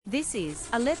This is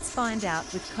a Let's Find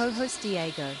Out with co-host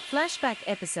Diego flashback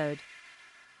episode.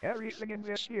 Everything in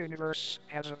this universe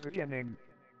has a beginning.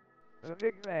 The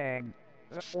Big Bang.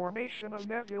 The formation of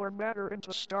nebular matter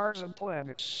into stars and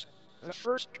planets. The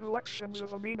first collections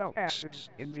of amino acids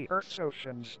in the Earth's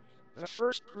oceans. The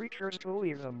first creatures to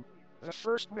leave them. The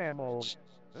first mammals.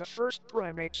 The first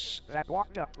primates that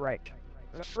walked upright.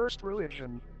 The first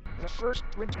religion. The first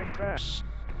printing press.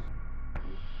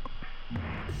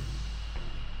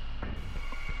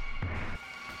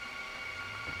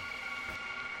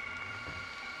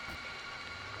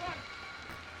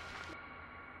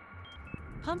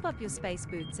 Pump up your space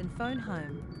boots and phone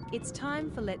home. It's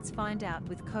time for Let's Find Out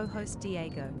with co-host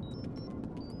Diego.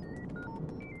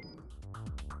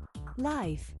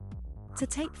 Live. To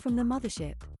tape from the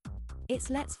mothership. It's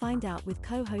Let's Find Out with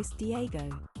co-host Diego.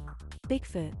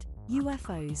 Bigfoot,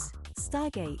 UFOs,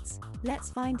 Stargates, Let's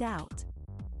Find Out.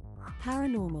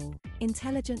 Paranormal,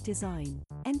 intelligent design,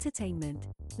 entertainment,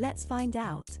 Let's Find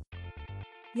Out.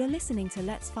 You're listening to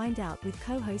Let's Find Out with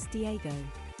co-host Diego.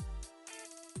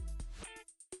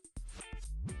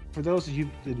 For those of you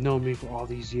that know me for all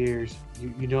these years,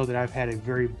 you know that I've had a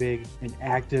very big and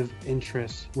active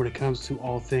interest when it comes to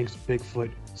all things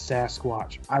Bigfoot,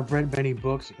 Sasquatch. I've read many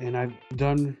books and I've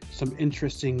done some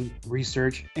interesting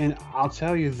research, and I'll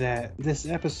tell you that this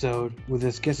episode with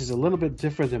this guest is a little bit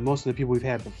different than most of the people we've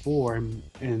had before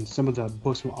and some of the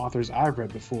books from authors I've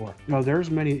read before. You know,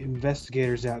 there's many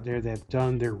investigators out there that have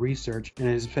done their research and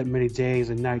have spent many days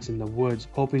and nights in the woods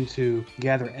hoping to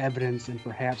gather evidence and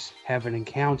perhaps have an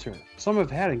encounter. Some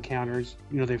have had encounters,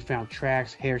 they've found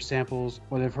tracks, hair samples,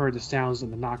 or they've heard the sounds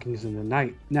of the knockings in the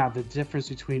night. Now, the difference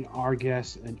between our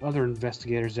guests and other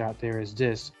investigators out there is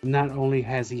this: not only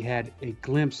has he had a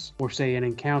glimpse or say an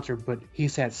encounter, but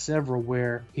he's had several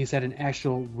where he's had an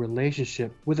actual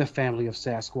relationship with a family of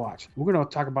Sasquatch. We're going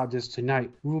to talk about this tonight.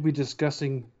 We will be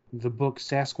discussing the book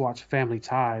Sasquatch Family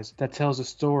Ties that tells a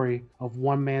story of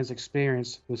one man's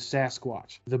experience with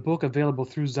Sasquatch. The book available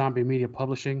through Zombie Media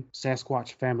Publishing,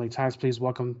 Sasquatch Family Ties. Please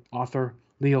welcome author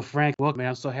Leo Frank. Welcome, man.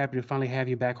 I'm so happy to finally have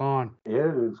you back on.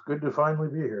 Yeah, it's good to finally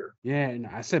be here. Yeah, and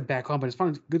I said back on, but it's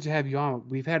finally good to have you on.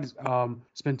 We've had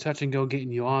it's been touch and go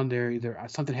getting you on there. Either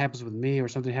something happens with me or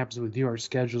something happens with you. Our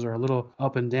schedules are a little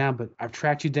up and down, but I've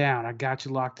tracked you down. I got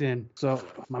you locked in. So,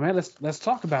 my man, let's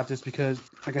talk about this because,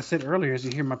 like I said earlier, as you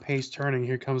hear my page turning,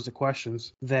 here comes the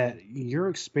questions. That your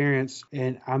experience,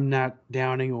 and I'm not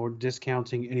downing or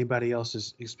discounting anybody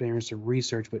else's experience or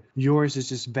research, but yours is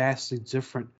just vastly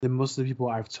different than most of the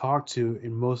people I've talked to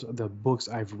in most of the books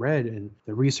I've read and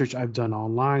the research I've done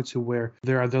online, to where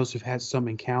there are those who've had some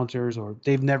encounters or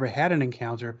they've never had an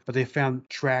encounter, but they found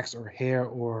tracks or hair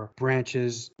or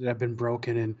branches that have been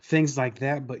broken and things like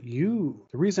that. But the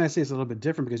reason I say it's a little bit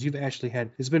different because you've actually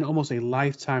it's been almost a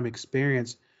lifetime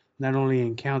experience, not only an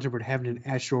encounter, but having an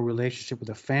actual relationship with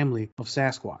a family of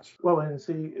Sasquatch. Well, and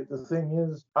see, the thing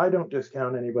is, I don't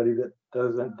discount anybody that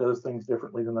does things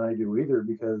differently than I do either,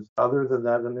 because other than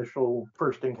that initial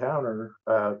first encounter,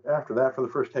 after that, for the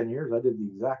first 10 years, I did the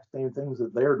exact same things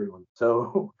that they're doing.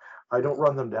 So I don't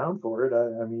run them down for it.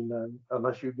 I mean,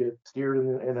 unless you get steered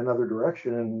in another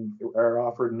direction and are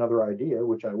offered another idea,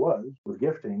 which I was with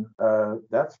gifting,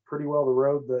 that's pretty well the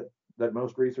road that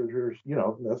most researchers,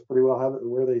 that's pretty well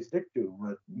where they stick to.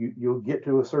 But you'll get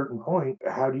to a certain point.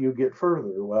 How do you get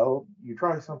further? Well, you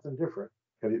try something different,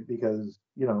 because,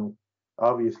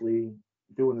 obviously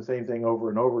doing the same thing over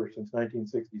and over since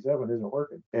 1967 isn't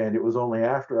working. And it was only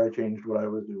after I changed what I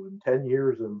was doing, 10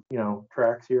 years of,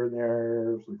 tracks here and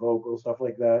there, some vocal stuff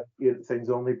like that,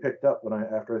 things only picked up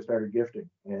after I started gifting.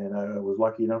 And I was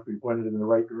lucky enough to be pointed in the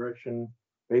right direction,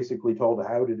 basically told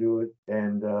how to do it,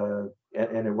 and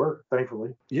it worked,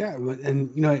 thankfully. Yeah,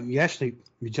 and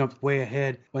you jumped way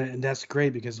ahead, and that's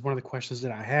great because one of the questions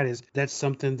that I had is that's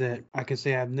something that I can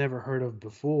say I've never heard of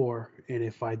before, and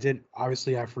if I did,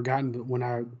 obviously I've forgotten. But when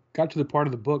I got to the part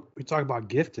of the book we talk about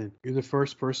gifting, you're the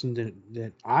first person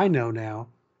that I know now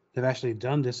that have actually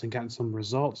done this and gotten some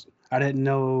results. I didn't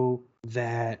know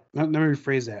that. Let me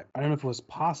rephrase that. I don't know if it was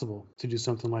possible to do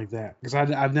something like that because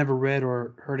I've never read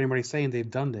or heard anybody saying they've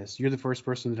done this. You're the first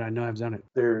person that I know have done it.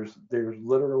 There's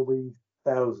literally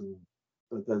thousands.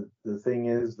 But the thing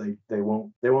is, they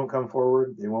won't come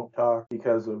forward. They won't talk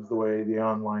because of the way the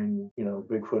online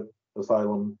Bigfoot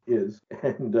asylum is.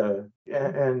 And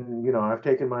I've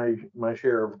taken my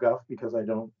share of guff because I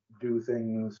don't do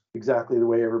things exactly the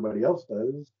way everybody else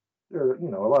does. There,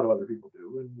 a lot of other people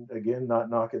do, and again, not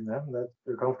knocking them. That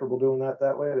they're comfortable doing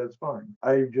that way. That's fine.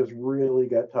 I just really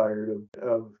got tired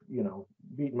of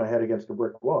beating my head against a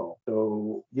brick wall.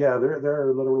 So yeah, there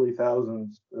are literally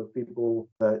thousands of people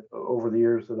that over the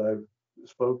years that I've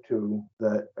spoke to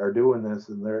that are doing this,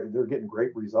 and they're getting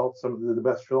great results. Some of the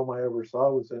best film I ever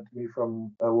saw was sent to me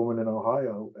from a woman in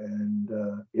Ohio, and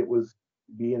it was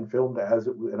being filmed as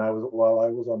it was, and I was while I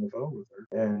was on the phone with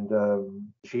her, and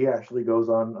she actually goes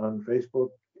on Facebook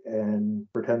and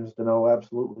pretends to know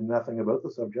absolutely nothing about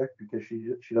the subject because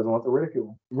she doesn't want the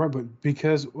ridicule. Right, but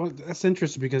because well, that's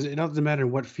interesting because it doesn't matter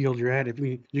what field you're at. If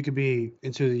you could be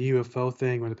into the UFO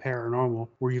thing or the paranormal,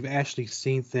 where you've actually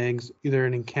seen things, either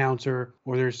an encounter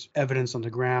or there's evidence on the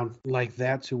ground like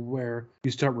that, to where you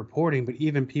start reporting. But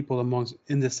even people amongst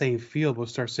in the same field will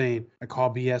start saying, "I call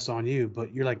BS on you,"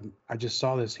 but you're like, "I just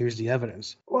saw this. Here's the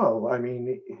evidence." Well, I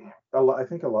mean, I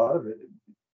think a lot of it,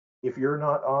 if you're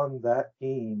not on that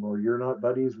team or you're not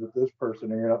buddies with this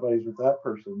person or you're not buddies with that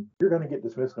person, you're going to get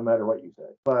dismissed no matter what you say.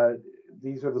 But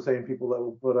these are the same people that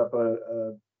will put up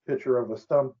a picture of a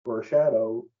stump or a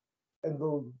shadow, and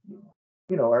they'll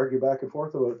argue back and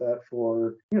forth about that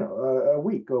for a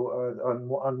week.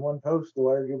 On one post, they'll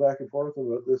argue back and forth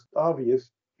about this obvious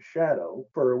shadow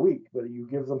for a week, but you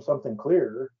give them something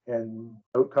clear, and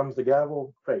out comes the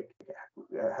gavel, fake.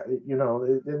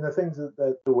 And the things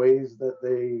that the ways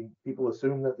that people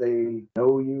assume that they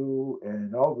know you,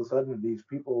 and all of a sudden these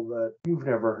people that you've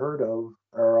never heard of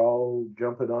are all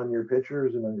jumping on your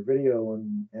pictures and on your video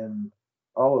and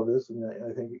all of this. And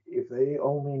I think if they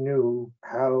only knew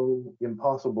how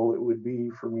impossible it would be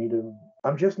for me to,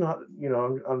 I'm just not,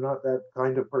 I'm not that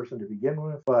kind of person to begin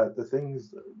with, but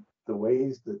the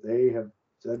ways that they have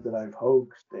said that I've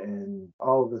hoaxed and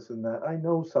all of this and that, I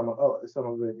know some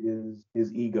of it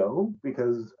is ego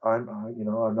because I'm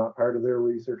not part of their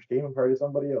research team. I'm part of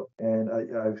somebody else, and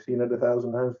I've seen it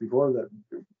 1,000 times before that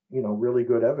really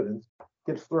good evidence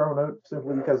gets thrown out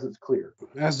simply because it's clear.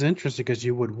 That's interesting because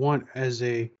you would want, as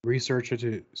a researcher,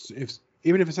 to if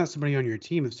even if it's not somebody on your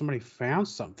team, if somebody found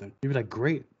something, you'd be like,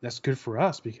 great, that's good for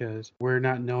us because we're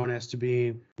not known as to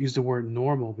being, use the word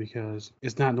normal, because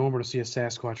it's not normal to see a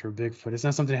Sasquatch or a Bigfoot. It's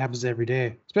not something that happens every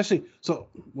day. Especially, well,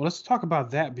 let's talk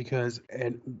about that because,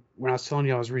 and when I was telling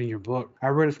you I was reading your book, I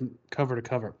read it from cover to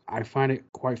cover. I find it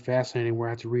quite fascinating where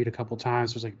I had to read a couple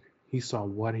times. It was like, he saw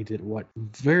what, he did what.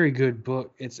 Very good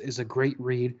book. It's a great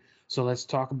read. So let's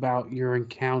talk about your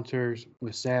encounters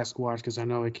with Sasquatch, because I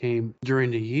know it came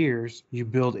during the years. You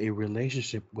build a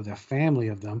relationship with a family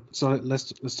of them. So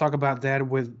let's talk about that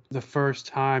with the first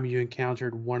time you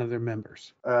encountered one of their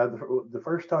members. The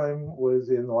first time was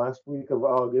in the last week of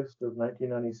August of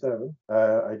 1997.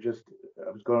 I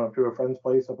was going up to a friend's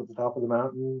place up at the top of the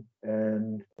mountain,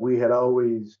 and we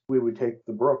would take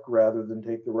the brook rather than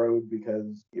take the road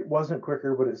because it wasn't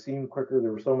quicker, but it seemed quicker.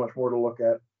 There was so much more to look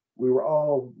at. We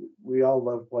all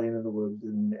love playing in the woods,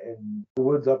 and the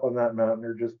woods up on that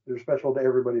mountain they're special to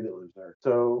everybody that lives there.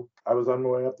 So I was on my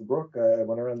way up the brook. I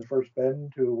went around the first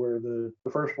bend to where the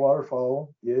first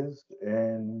waterfall is,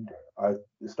 and I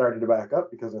started to back up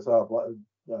because I saw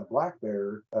a black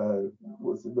bear.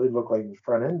 It looked like his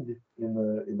front end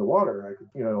in the water. I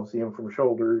could see him from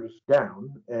shoulders down,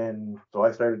 and so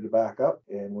I started to back up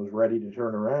and was ready to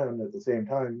turn around. At the same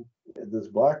time, this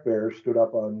black bear stood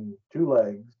up on two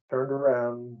legs, turned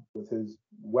around with his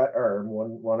wet arm.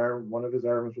 One of his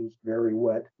arms was very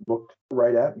wet. Looked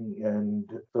right at me, and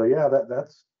so yeah,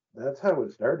 that's how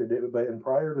it started. And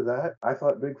prior to that, I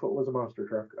thought Bigfoot was a monster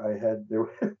truck.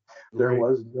 There Right.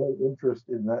 was no interest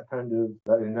in that kind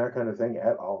of thing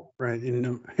at all. Right.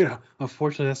 And,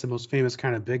 unfortunately, that's the most famous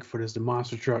kind of Bigfoot is the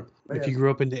monster truck. If you Yes.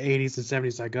 grew up in the 80s and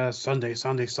 70s like us, Sunday,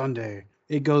 Sunday, Sunday.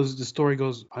 The story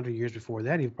goes 100 years before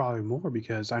that, even probably more,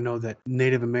 because I know that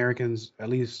Native Americans, at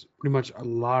least pretty much a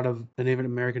lot of the Native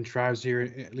American tribes here,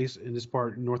 at least in this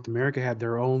part of North America, had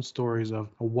their own stories of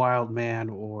a wild man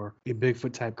or a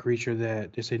Bigfoot type creature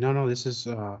that they say, no, this is,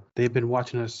 they've been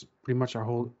watching us pretty much our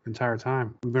whole entire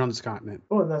time. We've been on this continent.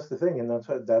 Well, and that's the thing, and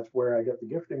that's where I got the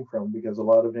gifting from, because a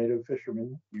lot of native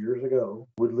fishermen years ago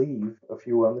would leave a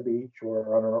few on the beach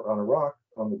or on a rock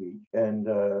on the beach and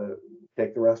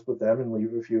take the rest with them and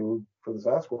leave a few for the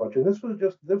Sasquatch. And this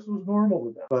was normal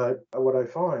with them. But what I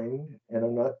find, and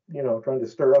I'm not trying to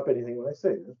stir up anything when I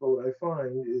say this, but what I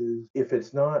find is if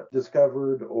it's not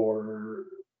discovered or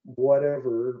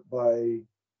whatever by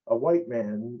a white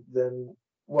man, then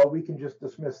well, we can just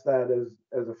dismiss that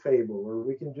as a fable, or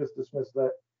we can just dismiss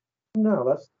that. No,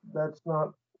 that's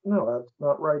not no, that's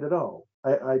not right at all.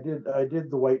 I did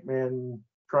the white man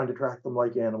trying to track them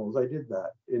like animals. I did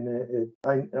that, and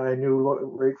I knew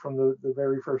right from the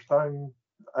very first time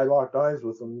I locked eyes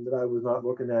with them that I was not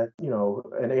looking at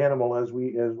an animal as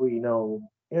we know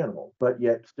animal. But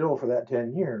yet, still for that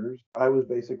 10 years, I was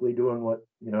basically doing what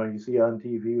you see on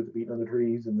TV with the beating on the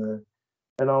trees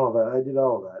and all of that. I did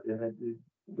all of that,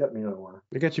 and get me nowhere.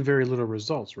 They got you very little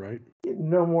results, right?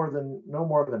 No more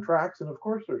than tracks, and of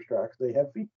course there's tracks. They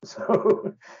have feet,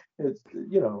 so it's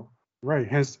Right.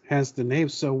 Hence the name.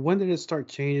 So when did it start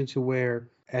changing to where,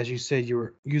 as you said, you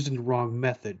were using the wrong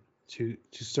method to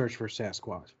search for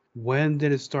Sasquatch? When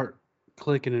did it start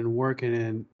clicking and working,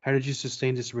 and how did you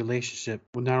sustain this relationship,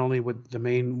 well, not only with the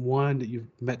main one that you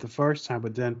met the first time,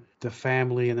 but then the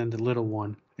family and then the little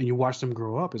one, and you watched them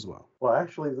grow up as well? Well,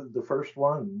 actually, the first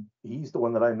one, he's the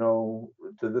one that I know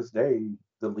to this day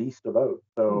the least about.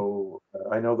 Hmm. So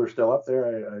I know they're still up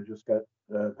there. I just got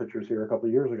pictures here a couple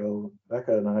of years ago.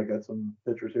 Becca and I got some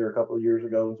pictures here a couple of years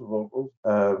ago and some vocals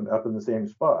up in the same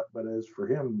spot. But as for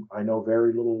him, I know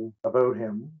very little about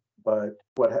him. But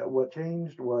what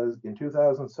changed was in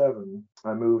 2007,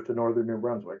 I moved to northern New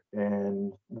Brunswick,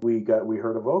 and we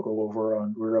heard a vocal over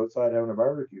on we were outside having a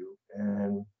barbecue,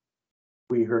 and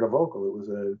we heard a vocal. It was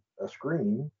a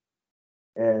scream,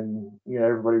 and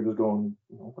everybody was going,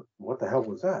 "What the hell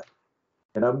was that?"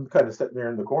 And I'm kind of sitting there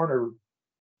in the corner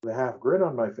with a half grin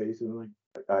on my face, and like,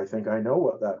 I think I know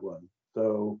what that was.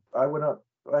 So I went up.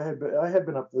 I had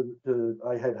been up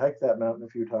I had hiked that mountain a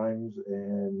few times,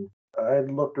 and I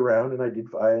had looked around, and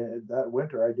that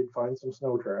winter I did find some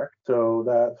snow tracks. So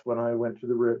that's when I went to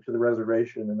the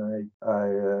reservation, and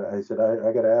I said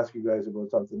I got to ask you guys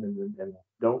about something, and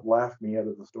don't laugh me out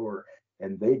of the store.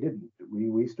 And they didn't.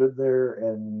 We stood there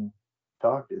and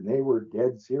talked, and they were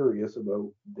dead serious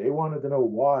about. They wanted to know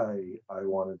why I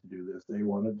wanted to do this. They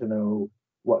wanted to know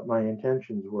what my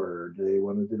intentions were. They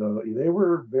wanted to know. They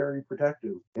were very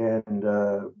protective. And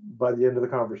by the end of the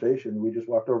conversation, we just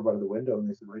walked over by the window, and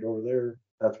they said, "Right over there.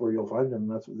 That's where you'll find them.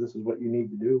 This is what you need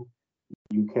to do.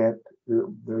 You can't.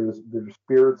 There's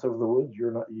spirits of the woods.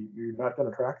 You're not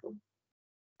going to track them."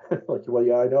 Like, well,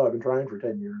 yeah, I know. I've been trying for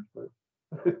 10 years,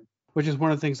 but Which is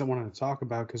one of the things I wanted to talk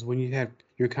about, because when you have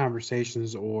your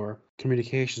conversations or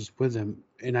communications with them,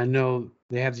 and I know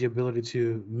they have the ability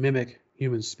to mimic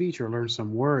human speech or learn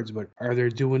some words, but are they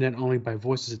doing that only by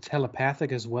voice? Is it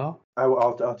telepathic as well?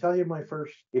 I'll tell you my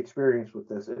first experience with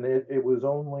this, and it was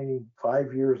only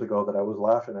 5 years ago that I was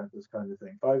laughing at this kind of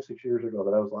thing. 6 years ago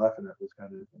that I was laughing at this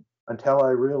kind of thing. Until I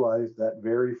realized that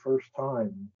very first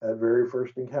time, that very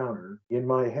first encounter, in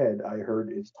my head, I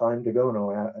heard "It's time to go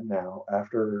now."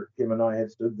 After him and I had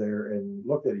stood there and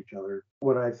looked at each other.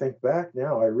 When I think back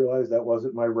now, I realize that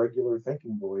wasn't my regular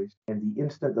thinking voice. And the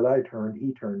instant that I turned,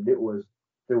 he turned. It was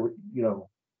there were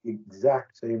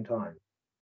exact same time.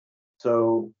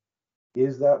 So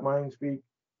is that mind speak?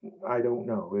 I don't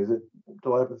know. Is it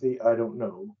telepathy? I don't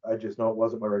know. I just know it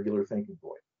wasn't my regular thinking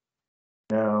voice.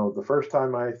 Now, the first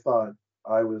time I thought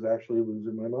I was actually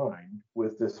losing my mind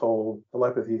with this whole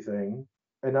telepathy thing,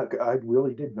 and I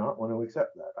really did not want to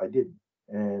accept that. I didn't.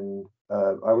 And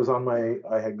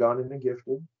I had gone into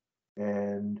gifted,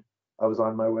 and I was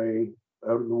on my way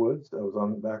out of the woods. I was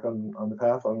on the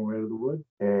path on my way to the woods,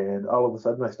 and all of a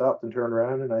sudden I stopped and turned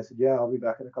around and I said, "Yeah, I'll be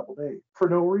back in a couple days." For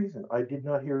no reason. I did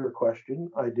not hear a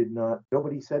question. I did not.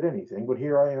 Nobody said anything. But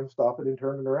here I am stopping and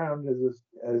turning around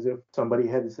as if somebody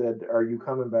had said, "Are you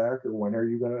coming back?" or "When are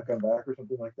you going to come back?" or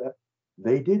something like that.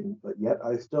 They didn't, but yet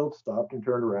I still stopped and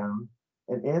turned around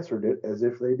and answered it as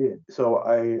if they did. So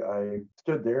I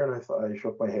stood there and I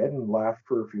shook my head and laughed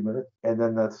for a few minutes. And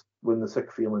then that's when the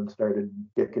sick feeling started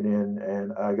kicking in.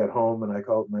 And I got home and I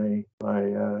called my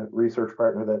research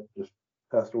partner that just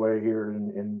passed away here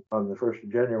in on the 1st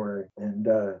of January. And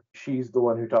she's the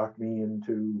one who talked me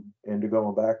into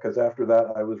going back, because after that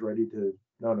I was ready to,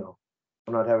 no,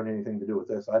 I'm not having anything to do with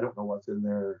this. I don't know what's in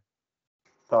there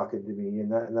talking to me.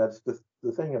 And that's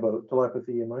the thing about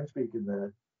telepathy and mind speaking,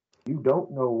 that you don't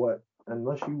know what,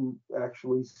 unless you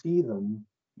actually see them,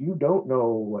 you don't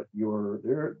know what you're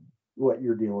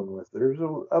dealing with. There's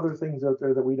other things out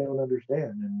there that we don't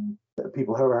understand, and that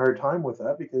people have a hard time with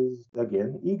that because,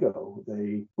 again, ego.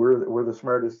 We're the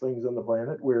smartest things on the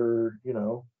planet. We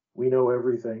know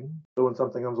everything. So when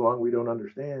something comes along we don't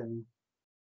understand,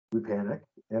 we panic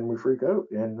and we freak out,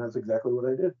 and that's exactly what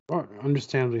I did. Or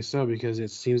understandably so, because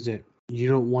it seems that you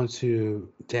don't want to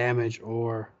damage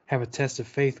or have a test of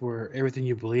faith where everything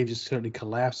you believe just suddenly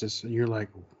collapses, and you're like,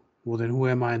 well, then who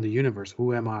am I in the universe?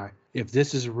 Who am I? If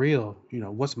this is real,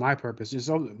 what's my purpose? It's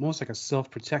almost like a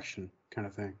self-protection kind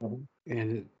of thing. Mhm.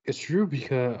 And it's true,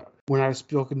 because when I've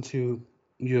spoken to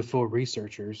UFO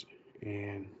researchers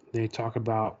and they talk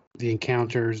about the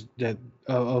encounters that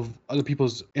of other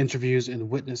people's interviews and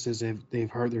witnesses,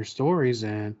 they've heard their stories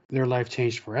and their life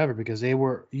changed forever because they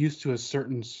were used to a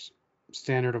certain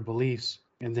standard of beliefs,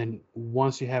 and then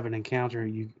once you have an encounter,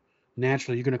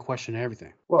 naturally you're going to question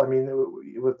everything. Well, I mean,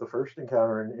 with the first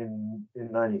encounter in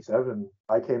 '97,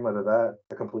 I came out of that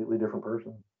a completely different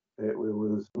person. It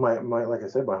was my like I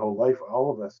said, my whole life,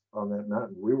 all of us on that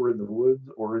mountain, we were in the woods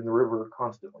or in the river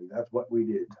constantly. That's what we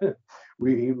did.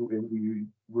 we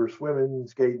were swimming,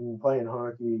 skating, playing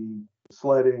hockey,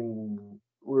 sledding.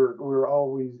 We're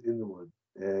always in the woods,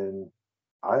 and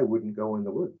I wouldn't go in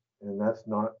the woods, and that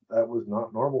was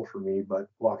not normal for me. But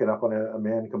walking up on a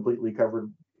man completely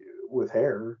covered with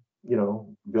hair,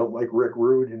 built like Rick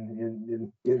Rude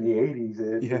in the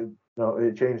 '80s, Yeah.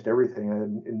 it changed everything,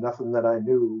 and nothing that I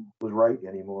knew was right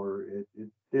anymore.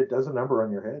 It does a number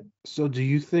on your head. So do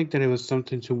you think that it was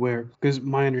something to where, because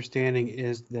my understanding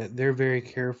is that they're very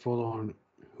careful on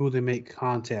who they make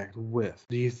contact with.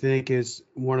 Do you think it's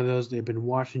one of those they've been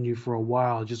watching you for a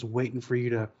while, just waiting for you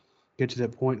to get to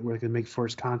that point where they can make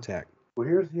first contact? Well,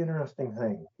 here's the interesting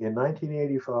thing. In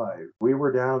 1985, we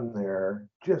were down there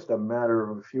just a matter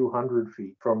of a few hundred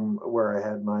feet from where I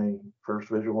had my first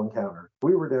visual encounter.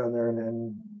 We were down there,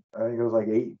 and I think it was like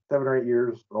 7 or 8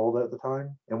 years old at the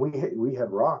time, and we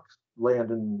had rocks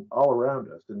landing all around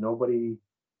us, and nobody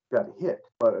got hit.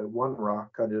 But one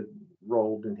rock kind of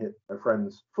rolled and hit a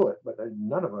friend's foot, but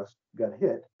none of us got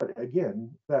hit. But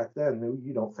again, back then,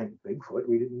 you don't think Bigfoot.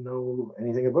 We didn't know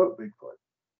anything about Bigfoot.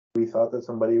 We thought that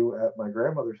somebody at my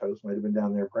grandmother's house might have been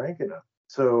down there pranking us.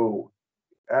 So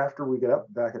after we got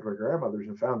up back at my grandmother's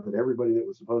and found that everybody that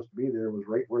was supposed to be there was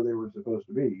right where they were supposed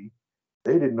to be,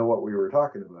 they didn't know what we were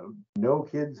talking about. No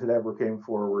kids had ever came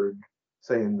forward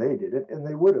saying they did it, and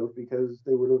they would have, because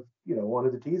they would have,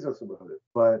 wanted to tease us about it.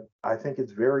 But I think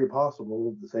it's very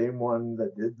possible the same one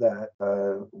that did that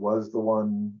was the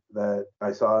one that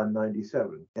I saw in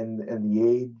 '97, and the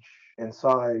age and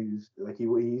size, like he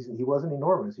wasn't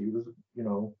enormous. He was,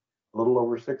 a little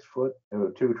over 6 foot,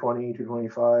 220,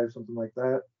 225, something like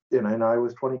that. And I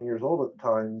was 20 years old at the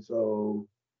time, so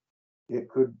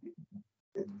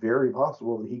it's very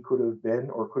possible that he could have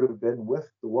been with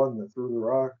the one that threw the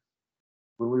rock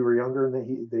when we were younger,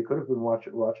 and they could have been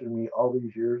watching me all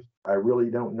these years. I really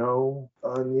don't know.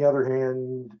 On the other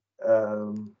hand,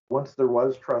 once there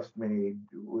was trust made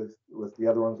with the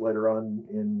other ones later on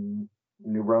in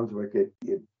New Brunswick,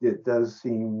 it does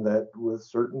seem that with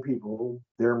certain people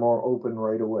they're more open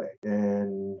right away,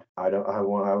 and I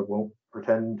won't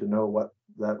pretend to know what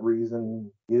that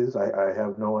reason is. I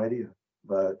have no idea,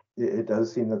 but it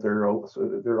does seem that they're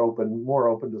more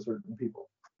open to certain people.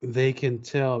 They can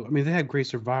tell. I mean, they have great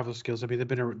survival skills. I mean,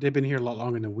 they've been here a lot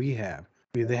longer than we have.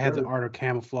 I mean, they have the Sure. art of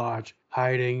camouflage,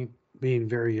 hiding, being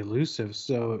very elusive.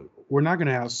 So we're not going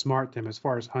to outsmart them as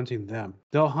far as hunting them.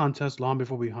 They'll hunt us long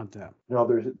before we hunt them. No,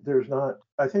 there's not.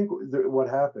 I think what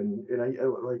happened, and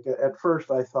like at first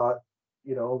I thought,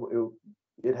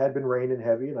 it had been raining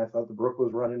heavy, and I thought the brook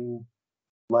was running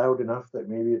loud enough that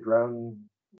maybe it drowned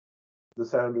the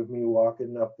sound of me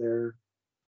walking up there.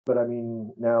 But I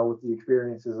mean, now with the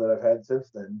experiences that I've had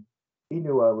since then, he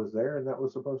knew I was there, and that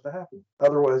was supposed to happen.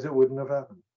 Otherwise, it wouldn't have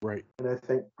happened. Right. And I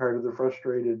think part of the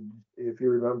frustrated, if you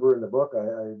remember in the book,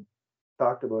 I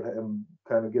talked about him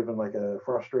kind of giving like a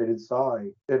frustrated sigh,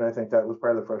 and I think that was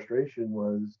part of the frustration,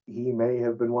 was he may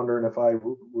have been wondering if I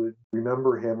would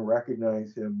remember him,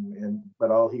 recognize him, but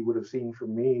all he would have seen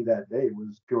from me that day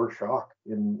was pure shock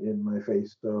in my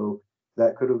face. So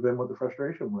that could have been what the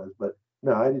frustration was. But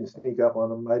no, I didn't sneak up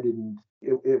on him. I didn't.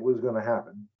 It was going to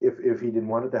happen. If he didn't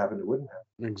want it to happen, it wouldn't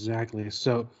happen. Exactly.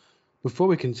 So before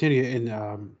we continue,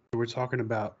 and we're talking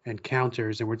about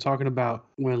encounters, and we're talking about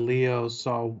when Leo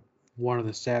saw one of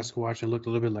the Sasquatch and looked a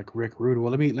little bit like Rick Rude.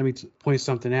 Well, let me point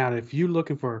something out. If you're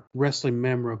looking for wrestling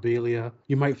memorabilia,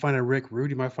 you might find a Rick Rude,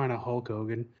 you might find a Hulk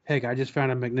Hogan. Heck, I just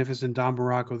found a magnificent Don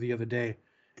Barranco the other day.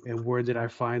 And where did I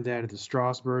find that? At the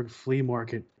Strasburg Flea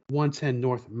Market, 110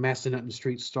 North Massanutten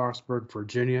Street, Strasburg,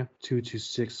 Virginia,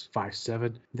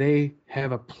 22657. They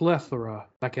have a plethora,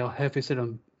 like El Jefe said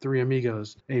on Three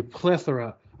Amigos, a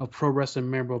plethora of pro wrestling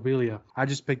memorabilia. I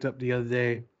just picked up the other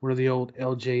day one of the old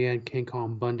LJN King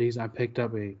Kong Bundys. I picked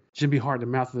up a Jimmy Hart, The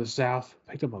Mouth of the South.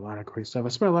 Picked up a lot of great stuff. I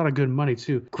spent a lot of good money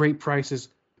too. Great prices.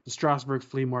 The Strasburg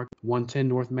Flea Market, 110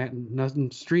 North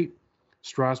Massanutten Street,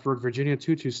 Strasburg, Virginia,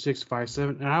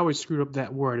 22657. And I always screwed up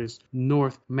that word. It's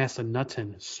North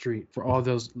Massanutten Street for all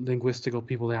those linguistical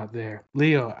people out there.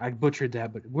 Leo, I butchered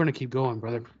that, but we're going to keep going,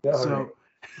 brother. Yeah, So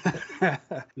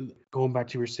going back to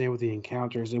what you were saying with the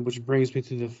encounters, and which brings me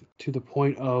to the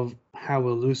point of how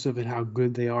elusive and how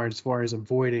good they are as far as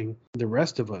avoiding the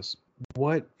rest of us.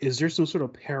 What is there some sort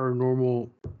of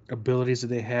paranormal abilities that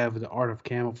they have, the art of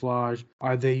camouflage?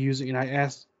 Are they using, and I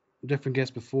asked different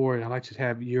guests before, and I'd like to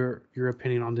have your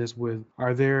opinion on this, with,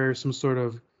 are there some sort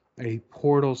of a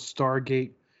portal,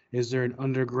 Stargate Is there an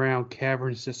underground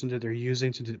cavern system that they're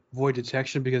using to avoid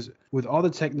detection? Because with all the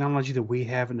technology that we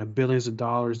have and the billions of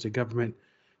dollars the government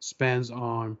spends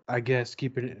on, I guess,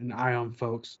 keeping an eye on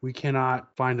folks, we cannot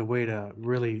find a way to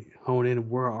really hone in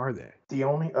where are they.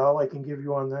 All I can give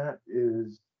you on that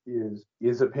is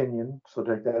opinion. So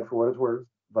take that for what it's worth.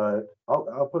 But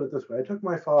I'll put it this way: I took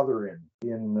my father in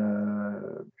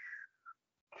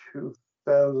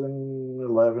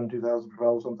 2011,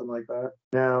 2012, something like that.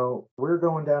 Now we're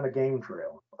going down a game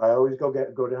trail. I always go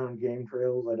down game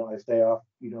trails. I stay off,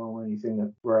 anything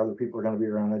that where other people are going to be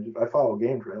around. I follow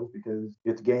game trails because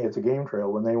it's a game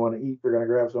trail. When they want to eat, they're going to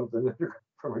grab something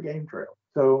from a game trail.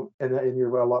 So and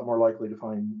you're a lot more likely to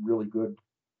find really good,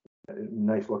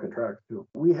 nice looking tracks too.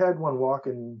 We had one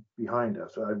walking behind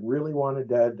us. I really wanted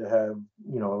Dad to have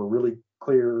a really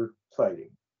clear sighting.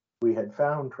 We had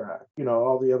found tracks,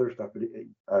 all the other stuff, but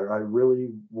I really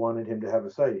wanted him to have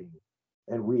a sighting.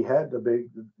 And we had the big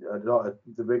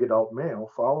adult male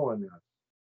following us,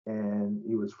 and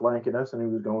he was flanking us, and he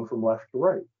was going from left to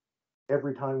right.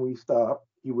 Every time we stopped,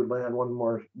 he would land one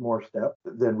more step,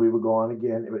 then we would go on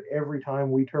again. But every time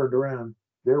we turned around,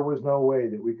 there was no way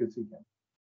that we could see him.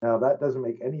 Now that doesn't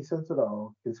make any sense at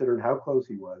all, considering how close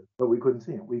he was. But we couldn't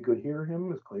see him. We could hear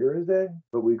him as clear as day,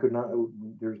 but we could not.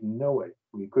 There's no way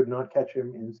we could not catch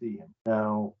him and see him.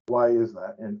 Now, why is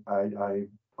that? And I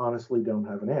honestly don't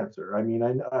have an answer. I mean,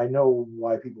 I know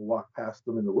why people walk past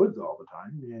them in the woods all the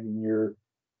time. I mean,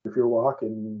 if you're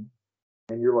walking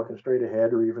and you're looking straight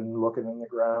ahead, or even looking in the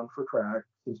ground for tracks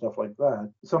and stuff like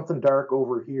that, something dark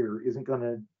over here isn't going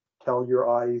to tell your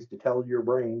eyes to tell your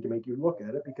brain to make you look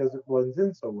at it because it blends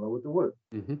in so well with the wood.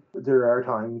 Mm-hmm. There are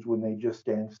times when they just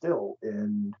stand still,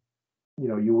 and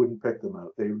you wouldn't pick them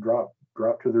out. They drop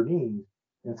to their knees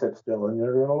and sit still, and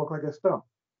they're going to look like a stump.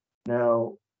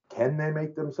 Now, can they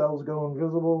make themselves go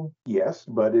invisible? Yes,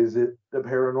 but is it a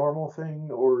paranormal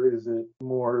thing, or is it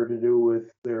more to do with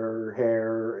their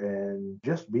hair and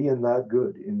just being that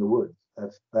good in the woods?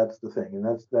 That's the thing, and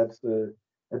that's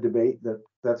a debate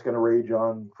that's going to rage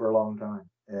on for a long time.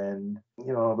 And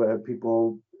but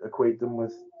people equate them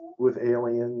with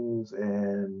aliens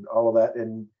and all of that,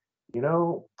 and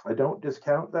I don't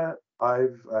discount that. I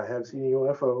have seen a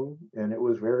UFO, and it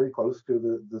was very close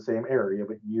to the same area,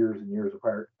 but years and years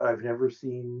apart. I've never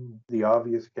seen the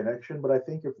obvious connection, but I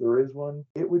think if there is one,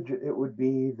 it would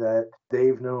be that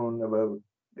they've known about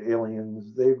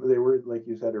aliens. They were, like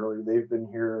you said earlier, they've been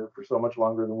here for so much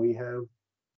longer than we have.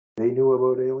 They knew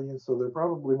about aliens, so they're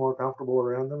probably more comfortable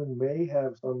around them and may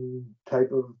have some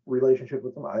type of relationship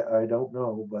with them. I don't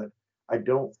know, but I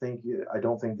don't think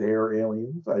they're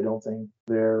aliens. I don't think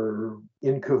they're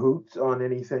in cahoots on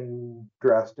anything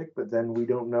drastic. But then we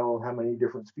don't know how many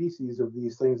different species of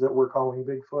these things that we're calling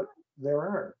Bigfoot there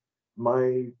are.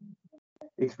 My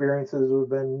experiences have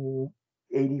been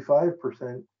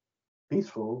 85%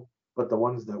 peaceful, but the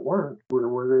ones that weren't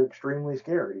were extremely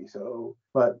scary. So,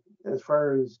 but as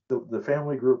far as the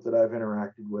family group that I've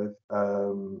interacted with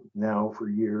now for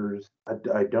years,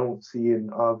 I don't see an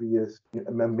obvious,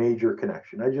 a major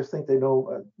connection. I just think they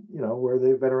know, where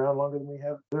they've been around longer than we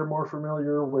have. They're more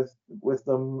familiar with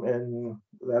them, and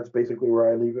that's basically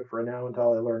where I leave it for now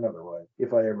until I learn otherwise,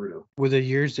 if I ever do. With the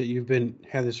years that you've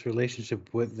had this relationship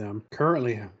with them,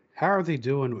 currently, how are they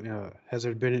doing? Has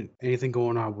there been anything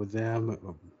going on with them?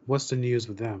 What's the news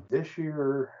with them? This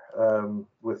year,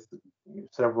 with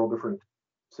several different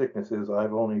sicknesses,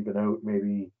 I've only been out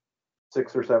maybe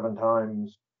 6 or 7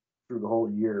 times through the whole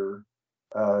year.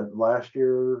 Last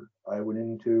year, I went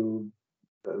into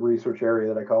a research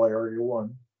area that I call Area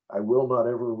 1. I will not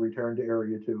ever return to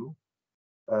Area 2.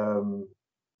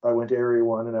 I went to Area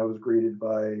 1 and I was greeted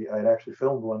by, I'd actually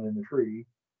filmed one in the tree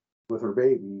with her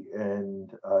baby,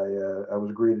 and I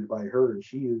was greeted by her, and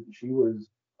she was,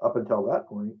 up until that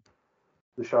point,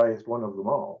 the shyest one of them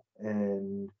all.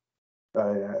 And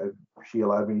she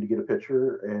allowed me to get a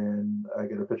picture, and I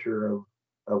get a picture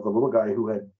of the little guy who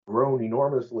had grown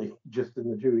enormously just in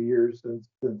the 2 years since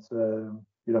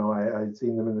I'd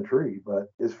seen them in the tree.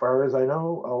 But as far as I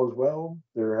know, all is well.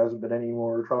 There hasn't been any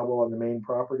more trouble on the main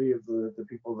property of the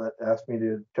people that asked me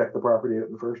to check the property out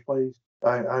in the first place.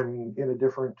 I'm in a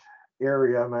different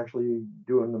area. I'm actually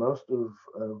doing the most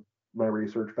of my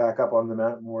research back up on the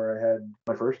mountain where I had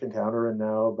my first encounter, and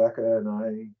now Becca and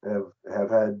I have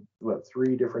had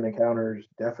 3 different encounters,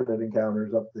 definite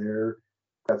encounters up there.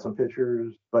 Got some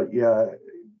pictures, but yeah,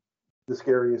 the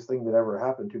scariest thing that ever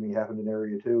happened to me happened in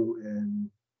Area 2, and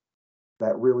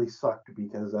that really sucked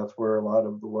because that's where a lot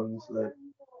of the ones that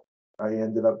I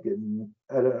ended up getting,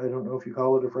 I don't know if you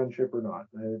call it a friendship or not.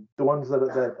 The ones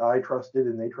that I trusted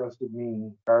and they trusted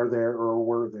me are there or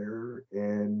were there,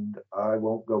 and I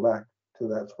won't go back to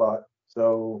that spot.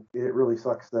 So it really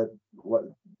sucks that what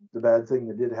the bad thing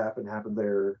that did happen happened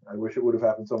there. I wish it would have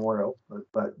happened somewhere else,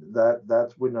 but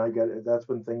that's when that's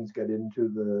when things get into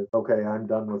the okay, I'm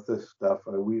done with this stuff.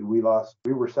 We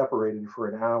were separated for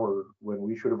an hour when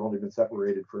we should have only been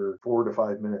separated for 4 to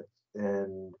 5 minutes,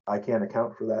 and I can't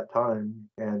account for that time.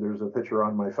 And there's a picture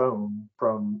on my phone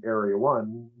from Area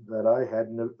 1 that I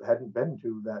hadn't been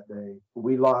to that day.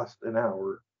 We lost an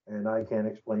hour, and I can't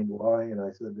explain why. And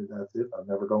I said, "That's it. I'm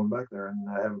never going back there," and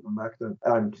I haven't been back since.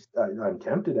 I'm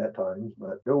tempted at times,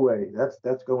 but no way.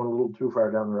 That's going a little too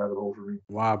far down the rabbit hole for me.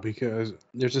 Wow, because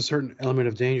there's a certain element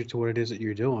of danger to what it is that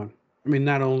you're doing. I mean,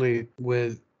 not only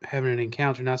with having an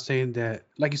encounter, not saying that,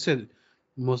 like you said,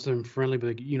 most of them friendly, but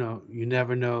like, you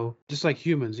never know. Just like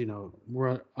humans,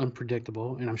 we're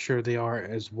unpredictable, and I'm sure they are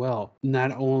as well.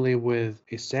 Not only with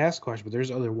a Sasquatch, but there's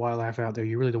other wildlife out there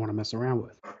you really don't want to mess around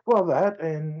with. Well, that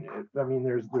and I mean,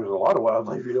 there's a lot of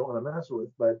wildlife you don't want to mess with,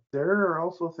 but there are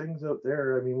also things out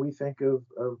there. I mean, we think of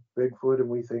Bigfoot and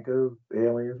we think of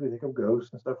aliens, we think of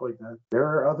ghosts and stuff like that. There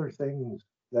are other things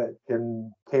that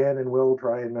can and will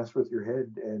try and mess with your head,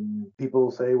 and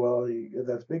people say, well,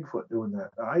 that's Bigfoot doing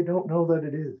that. I don't know that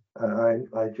it is.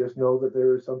 I just know that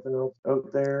there is something else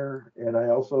out there, and I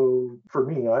also, for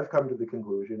me, I've come to the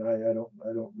conclusion. I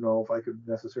don't know if I could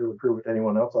necessarily prove it to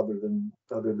anyone else other than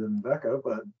Becca,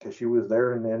 but because she was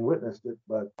there and witnessed it.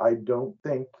 But I don't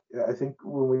think. I think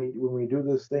when we do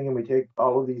this thing and we take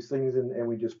all of these things and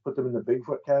we just put them in the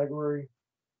Bigfoot category,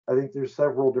 I think there's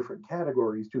several different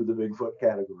categories to the Bigfoot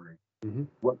category. Mm-hmm.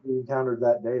 What we encountered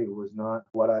that day was not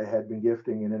what I had been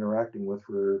gifting and interacting with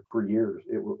for years.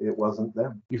 It wasn't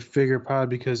them. You figure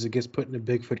probably because it gets put in the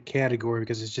Bigfoot category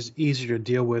because it's just easier to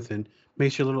deal with and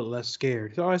makes you a little less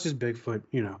scared. Oh, it's just Bigfoot,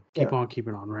 keep Yeah. on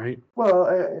keeping on, right? Well,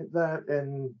 that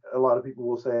and a lot of people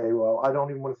will say, well, I don't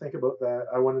even want to think about that.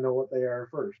 I want to know what they are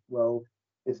first. Well,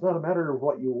 it's not a matter of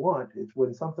what you want. It's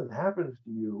when something happens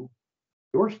to you,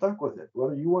 you're stuck with it.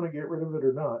 Whether you want to get rid of it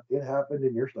or not, it happened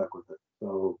and you're stuck with it.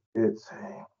 So it's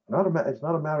not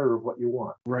a matter of what you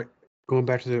want. Right. Going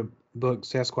back to the book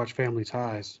Sasquatch Family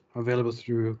Ties, available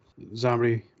through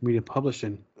Zombie Media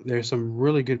Publishing, there's some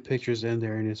really good pictures in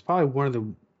there, and it's probably one of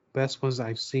the best ones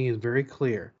I've seen. Very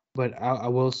clear. But I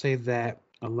will say that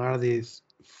a lot of these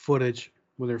footage,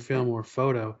 whether film or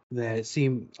photo, that it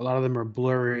seem a lot of them are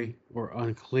blurry or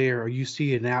unclear, or you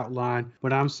see an outline.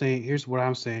 But here's what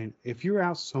I'm saying. If you're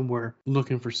out somewhere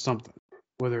looking for something,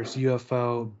 whether it's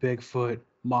UFO, Bigfoot,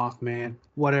 Mothman,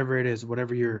 whatever it is,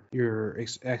 whatever your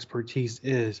expertise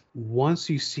is, once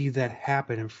you see that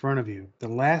happen in front of you, the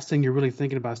last thing you're really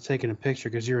thinking about is taking a picture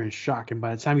because you're in shock. And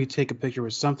by the time you take a picture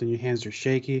with something, your hands are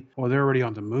shaky or they're already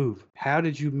on the move. How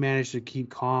did you manage to keep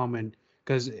calm? And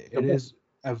because it is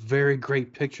a very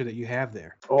great picture that you have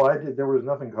there. Oh, I did. There was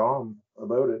nothing calm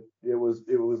about it. It was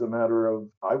a matter of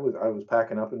I was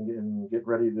packing up and get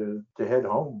ready to head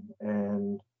home.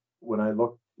 And when I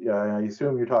looked, yeah, I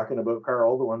assume you're talking about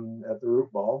Carl, the one at the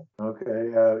root ball. Okay,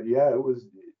 yeah,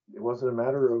 it wasn't a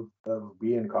matter of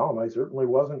being calm. I certainly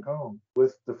wasn't calm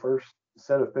with the first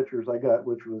set of pictures I got,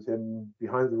 which was him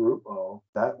behind the root ball.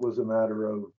 That was a matter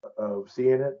of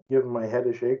seeing it, giving my head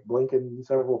a shake, blinking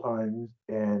several times,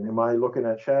 and am I looking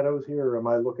at shadows here, or am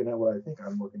I looking at what I think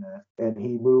I'm looking at? And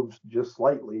he moves just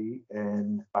slightly,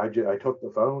 and I took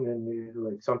the phone, and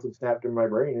like something snapped in my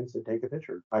brain and said, "Take a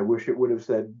picture." I wish it would have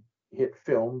said hit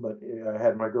film, but I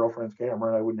had my girlfriend's camera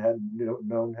and I wouldn't have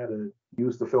known how to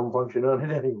use the film function on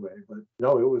it anyway. But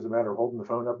no, it was a matter of holding the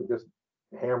phone up and just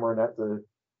hammering at the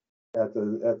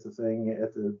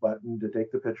button to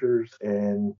take the pictures.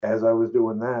 And as I was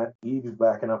doing that, Eve's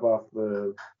backing up off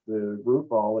the root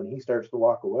ball and he starts to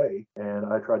walk away. And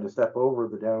I tried to step over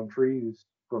the down trees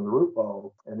from the root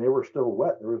ball, and they were still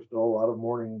wet. There was still a lot of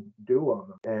morning dew on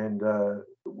them. And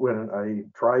when I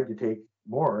tried to take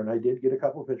more, and I did get a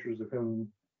couple of pictures of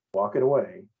him walking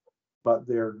away, but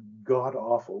they're god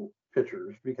awful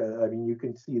pictures because I mean you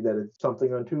can see that it's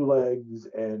something on two legs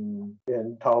and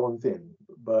tall and thin.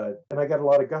 And I got a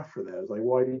lot of guff for that. It's like,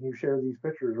 why didn't you share these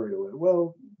pictures right away?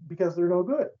 Well, because they're no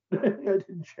good. I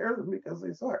didn't share them because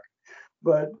they suck.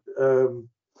 But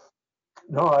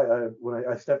no, when I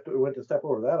went to step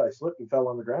over that, I slipped and fell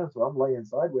on the ground. So I'm laying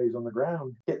sideways on the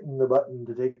ground, hitting the button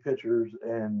to take pictures.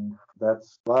 And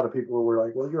that's a lot of people were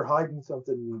like, well, you're hiding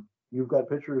something. you've got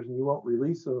pictures and you won't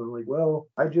release them. I'm like, well,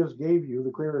 I just gave you the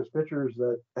clearest pictures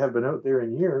that have been out there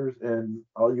in years, and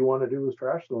all you want to do is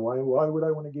trash them. Why would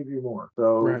I want to give you more?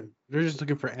 So, Right. They're just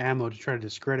looking for ammo to try to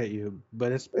discredit you,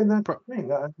 but it's and that's the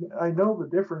thing. I know the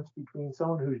difference between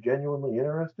someone who's genuinely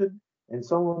interested and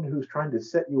someone who's trying to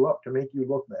set you up to make you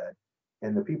look bad.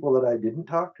 And the people that I didn't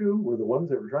talk to were the ones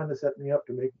that were trying to set me up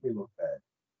to make me look bad.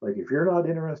 Like, if you're not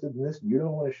interested in this, you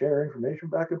don't want to share information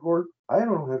back and forth, I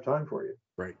don't have time for you.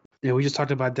 right. Yeah, we just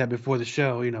talked about that before the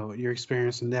show, your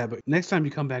experience in that. But next time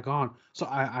you come back on, so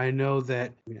I know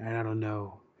that, and I don't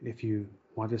know if you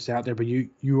want this out there, but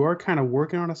you are kind of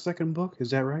working on a second book, is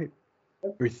that right?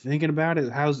 You're thinking about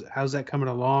it. How's that coming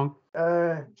along?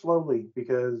 Slowly,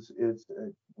 because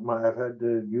I've had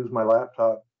to use my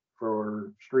laptop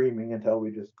for streaming until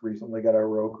we just recently got our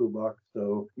Roku box.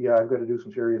 So yeah, I've got to do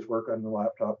some serious work on the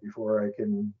laptop before I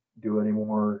can do any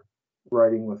more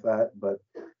writing with that. But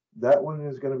that one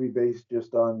is going to be based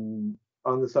just on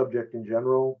the subject in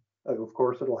general. Of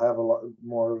course, it'll have a lot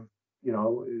more of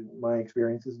my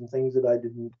experiences and things that I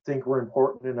didn't think were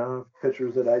important enough,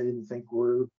 pictures that I didn't think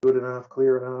were good enough,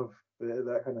 clear enough,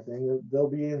 that kind of thing. They'll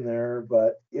be in there,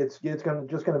 but it's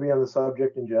gonna be on the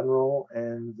subject in general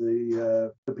and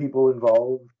the people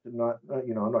involved. Not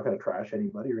I'm not gonna trash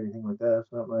anybody or anything like that.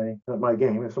 It's not my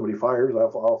game. If somebody fires,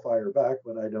 I'll fire back,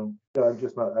 but I don't. I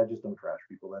just don't trash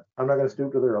people. I'm not gonna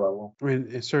stoop to their level. I mean,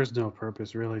 it serves no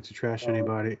purpose really to trash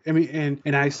anybody. I mean,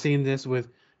 and I've seen this with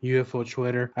UFO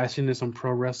Twitter. I've seen this on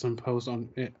pro wrestling posts on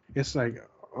it. It's like,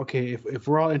 okay, if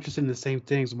we're all interested in the same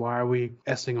things, why are we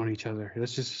essing on each other?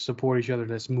 Let's just support each other.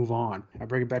 Let's move on. I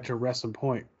bring it back to a wrestling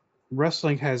point.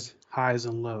 Wrestling has highs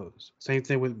and lows. Same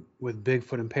thing with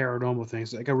Bigfoot and paranormal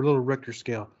things. Like a little Richter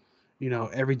scale.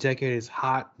 Every decade is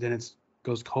hot, then it's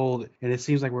goes cold, and it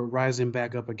seems like we're rising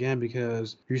back up again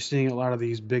because you're seeing a lot of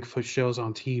these Bigfoot shows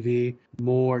on TV,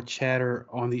 more chatter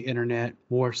on the internet,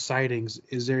 more sightings.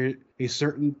 Is there a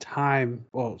certain time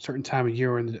of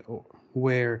year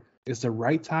where it's the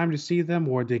right time to see them,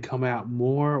 or they come out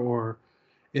more, or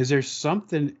is there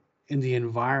something in the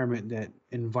environment that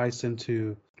invites them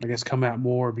to, I guess, come out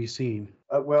more or be seen?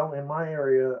 Well, in my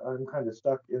area, I'm kind of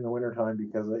stuck in the wintertime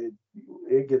because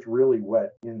it gets really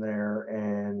wet in there,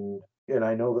 and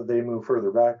I know that they move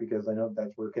further back because I know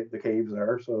that's where the caves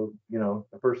are. So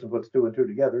a person puts two and two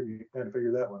together, you kind of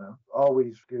figure that one out.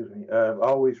 Always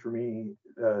for me,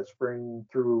 spring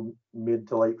through mid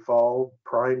to late fall,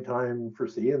 prime time for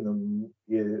seeing them,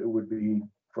 it would be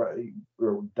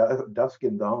or dusk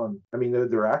and dawn. I mean,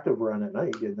 they're active around at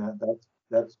night, and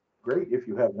that's great if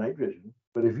you have night vision.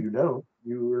 But if you don't,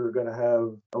 you are going to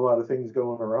have a lot of things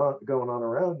going on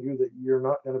around you that you're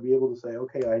not going to be able to say,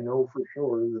 okay, I know for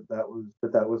sure that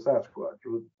was Sasquatch.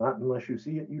 Not unless you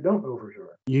see it, you don't know for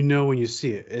sure. You know when you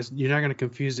see it. You're not going to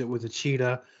confuse it with a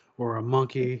cheetah or a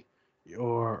monkey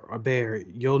or a bear.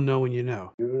 You'll know when you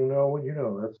know. You know when you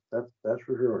know. That's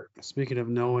for sure. Speaking of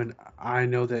knowing, I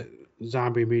know that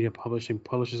Zombie Media Publishing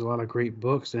publishes a lot of great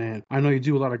books, and I know you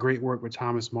do a lot of great work with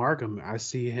Thomas Markham. I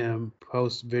see him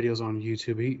post videos on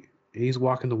YouTube. He's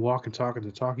walking the walk and talking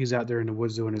the talk. He's out there in the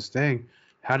woods doing his thing.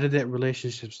 How did that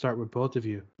relationship start with both of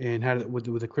you, and how did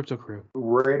with the crypto crew?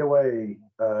 Right away,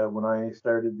 when I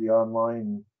started the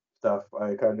online stuff,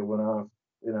 I kind of went off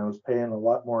and I was paying a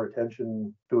lot more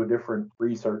attention to a different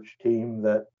research team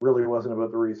that really wasn't about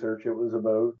the research. It was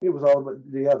all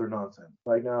about the other nonsense.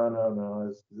 Like,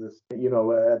 no, this,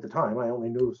 at the time I only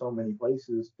knew so many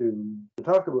places to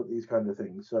talk about these kind of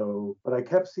things. So, but I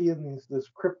kept seeing this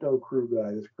crypto crew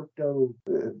guy,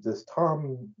 this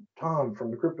Tom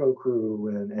from the crypto crew,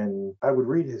 and I would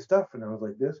read his stuff and I was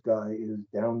like, this guy is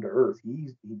down to earth. He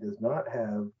does not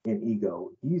have an ego.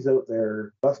 He's out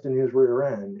there busting his rear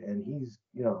end, and he's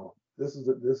this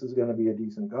is going to be a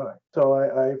decent guy. So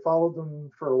I followed them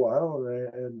for a while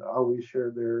and always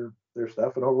shared their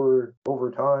stuff. And over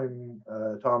time,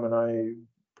 Tom and I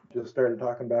just started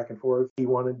talking back and forth. He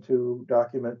wanted to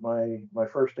document my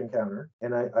first encounter,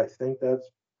 and I think that's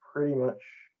pretty much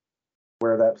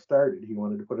where that started. He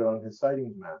wanted to put it on his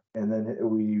sightings map, and then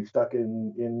we stuck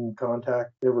in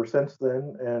contact ever since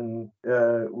then. And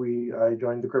I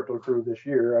joined the crypto crew this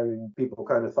year. I mean, people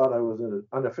kind of thought I was an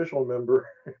unofficial member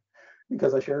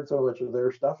because I shared so much of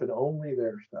their stuff and only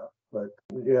their stuff. But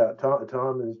yeah,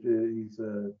 Tom is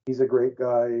he's a great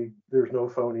guy. There's no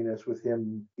phoniness with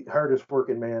him. Hardest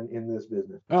working man in this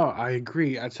business. Oh, I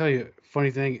agree. I tell you,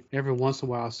 funny thing, every once in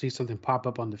a while I'll see something pop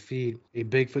up on the feed. A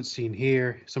Bigfoot scene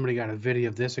here. Somebody got a video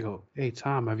of this. I go, hey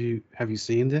Tom, have you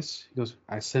seen this? He goes,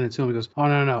 I sent it to him. He goes, oh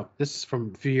no, this is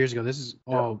from a few years ago. This is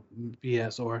all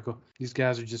BS Oracle. These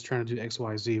guys are just trying to do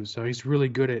XYZ. So he's really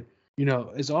good at,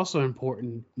 it's also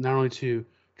important not only to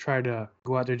try to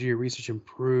go out there, do your research, and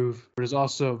prove. But it's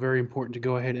also very important to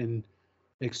go ahead and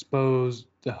expose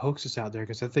the hoaxes out there,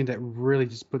 because I think that really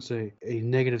just puts a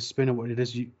negative spin on what it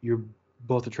is you're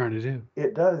both are trying to do.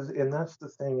 It does, and that's the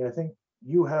thing. I think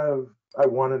you have, I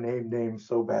want to name names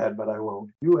so bad, but I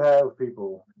won't. You have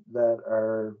people that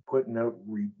are putting out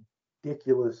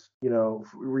ridiculous,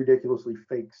 ridiculously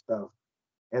fake stuff,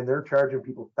 and they're charging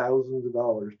people thousands of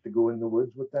dollars to go in the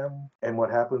woods with them. And what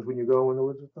happens when you go in the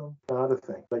woods with them? Not a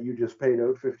thing. But you just paid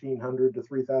out $1,500 to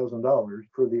 $3,000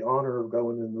 for the honor of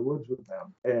going in the woods with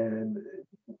them. And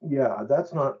yeah,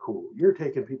 that's not cool. You're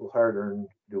taking people's hard-earned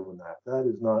doing that. That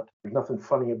is not. There's nothing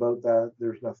funny about that.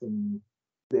 There's nothing.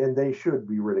 And they should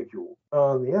be ridiculed.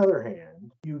 On the other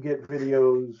hand, you get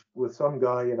videos with some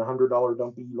guy in a $100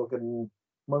 dumpy looking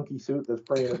monkey suit that's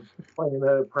playing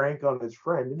a prank on his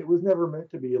friend, and it was never meant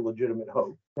to be a legitimate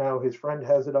hoax. Now his friend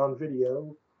has it on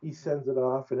video, he sends it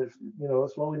off, and it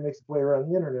slowly makes its way around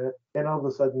the internet, and all of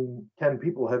a sudden 10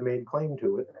 people have made claim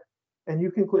to it, and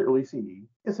you can clearly see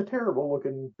it's a terrible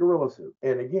looking gorilla suit.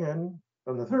 And again,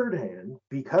 on the third hand,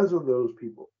 because of those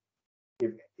people,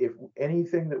 if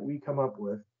anything that we come up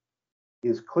with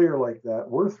is clear like that,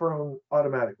 we're thrown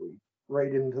automatically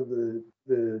right into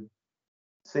the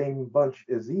same bunch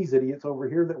as these idiots over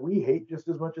here that we hate just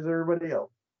as much as everybody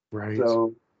else. Right.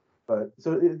 So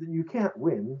you can't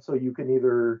win. So you can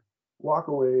either walk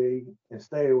away and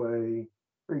stay away,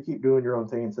 or you keep doing your own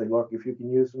thing and say, look, if you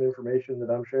can use some information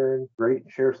that I'm sharing, great,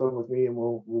 share some with me and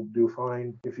we'll do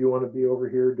fine. If you want to be over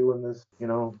here doing this,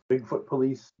 Bigfoot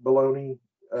police baloney,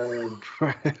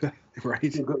 right.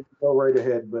 You go right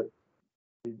ahead, but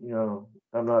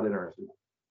I'm not interested.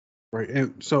 Right.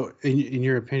 And so, in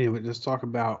your opinion, let's talk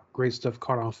about great stuff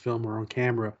caught on film or on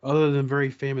camera, other than very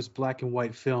famous black and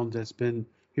white film that's been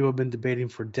people have been debating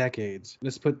for decades.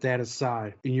 Let's put that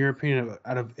aside. In your opinion,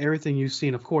 out of everything you've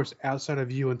seen, of course, outside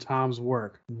of you and Tom's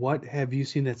work, what have you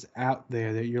seen that's out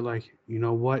there that you're like, you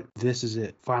know what, this is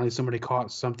it? Finally, somebody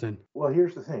caught something. Well,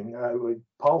 here's the thing.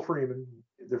 Paul Freeman,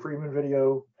 the Freeman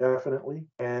video, definitely.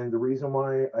 And the reason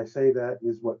why I say that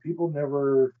is when people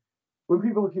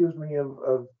accuse me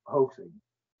of hoaxing,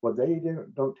 what they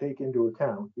don't take into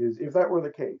account is if that were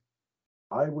the case,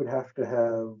 I would have to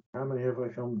have, how many have I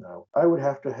filmed now? I would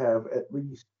have to have at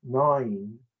least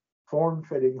 9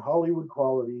 form-fitting Hollywood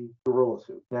quality gorilla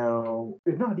suits. Now,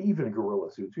 it's not even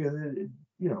gorilla suits,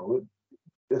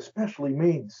 especially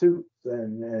made suits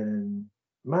and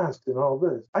masks and all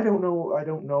this. I don't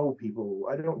know people,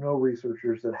 I don't know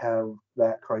researchers that have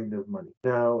that kind of money.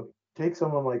 Now, take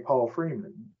someone like Paul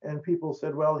Freeman, and people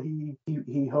said, well, he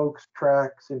hoaxed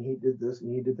tracks and he did this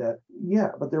and he did that. Yeah,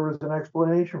 but there was an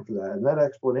explanation for that, and that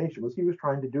explanation was he was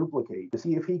trying to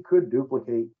see if he could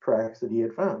duplicate tracks that he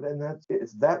had found, and that's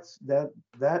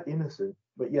that innocent,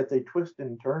 but yet they twist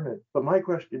and turn it. But my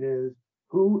question is,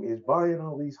 who is buying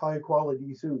all these high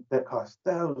quality suits that cost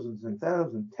thousands and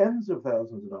thousands, tens of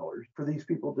thousands of dollars for these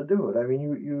people to do it? I mean,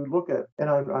 you look at, and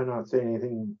I'm not saying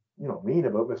anything mean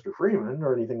about Mr. Freeman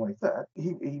or anything like that.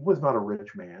 He was not a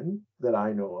rich man that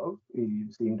I know of. He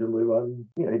seemed to live on,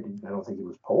 I don't think he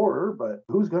was poor, but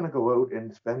who's going to go out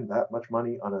and spend that much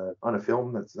money on a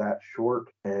film that's that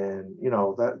short? And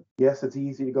that, yes, it's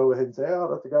easy to go ahead and say, oh,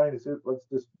 that's a guy in a suit, let's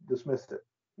just dismiss it.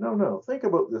 No, think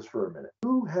about this for a minute.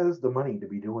 Who has the money to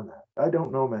be doing that? I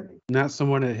don't know many. Not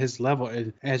someone at his level.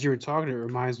 And as you were talking, it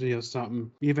reminds me of something.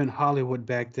 Even Hollywood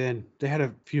back then, they had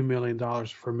a few $1 million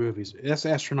for movies. That's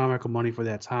astronomical money for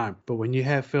that time. But when you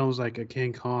have films like a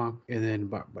King Kong, and then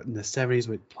but in the 70s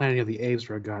with Planet of the Apes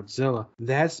or Godzilla,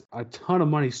 that's a ton of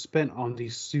money spent on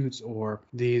these suits or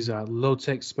these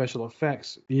low-tech special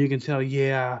effects. And you can tell,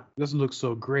 yeah, it doesn't look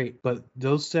so great. But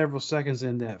those several seconds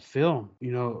in that film,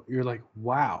 you're like,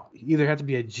 wow. He either had to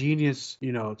be a genius,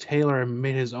 tailor and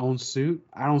made his own suit.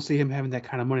 I don't see him having that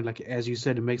kind of money, like as you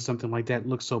said, to make something like that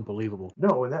look so believable.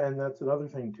 No, and that's another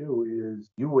thing too, is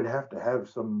you would have to have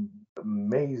some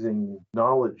amazing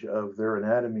knowledge of their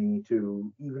anatomy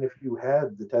to, even if you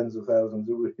had the tens of thousands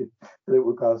that it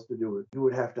would cost to do it, you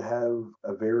would have to have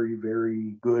a very,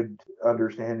 very good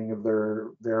understanding of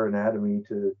their anatomy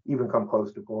to even come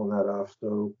close to pulling that off.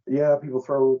 So yeah, people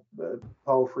throw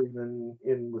Paul Freeman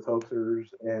in with hoaxers,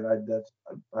 and I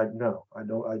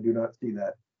do not see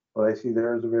that. What I see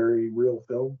there is a very real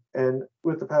film. And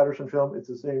with the Patterson film, it's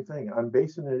the same thing. I'm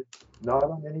basing it not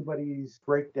on anybody's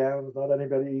breakdowns, not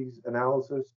anybody's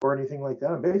analysis or anything like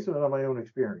that. I'm basing it on my own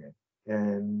experience.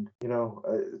 And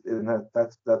and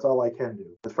that's all I can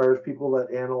do. As far as people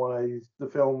that analyze the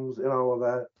films and all of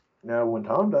that, now when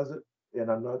Tom does it,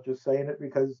 and I'm not just saying it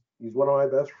because he's one of my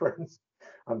best friends,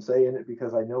 I'm saying it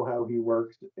because I know how he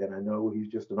works, and I know he's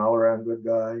just an all-around good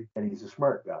guy, and he's a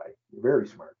smart guy, very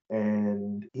smart.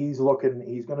 And he's going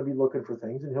to be looking for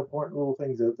things, and he'll point little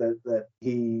things that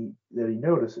he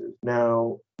notices.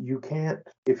 Now, you can't,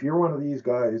 if you're one of these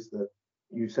guys that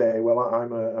you say, well,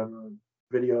 I'm a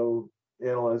video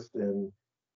analyst, and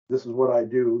this is what I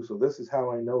do, so this is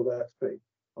how I know that's fake.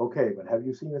 Okay, but have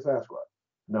you seen a Sasquatch?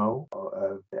 No.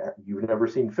 You've never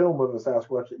seen film of a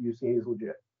Sasquatch that you see is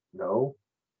legit? No.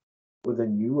 Well,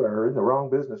 then you are in the wrong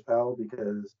business, pal,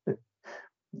 because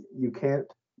you can't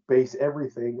base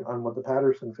everything on what the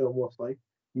Patterson film looks like.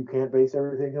 You can't base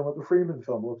everything on what the Freeman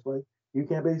film looks like. You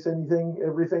can't base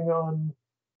everything on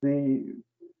the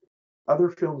other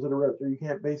films that are out there. You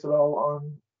can't base it all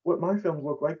on what my films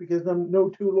look like, because no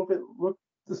two look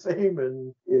the same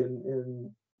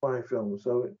in my film.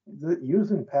 So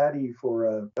using Patty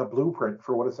for a blueprint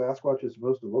for what a Sasquatch is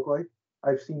supposed to look like,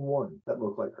 I've seen one that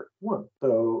looked like her. One.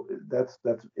 So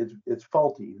it's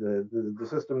faulty. The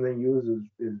system they use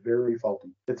is very faulty.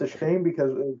 It's a shame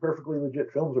because perfectly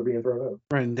legit films are being thrown out.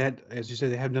 Right, and that, as you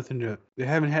said, they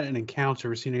haven't had an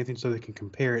encounter or seen anything so they can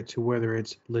compare it to whether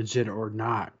it's legit or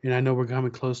not. And I know we're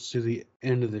coming close to the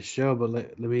end of the show, but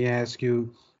let me ask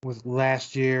you, with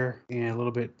last year and a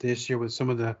little bit this year, with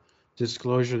some of the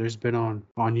disclosure there's been on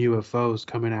UFOs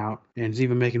coming out, and it's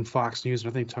even making Fox News,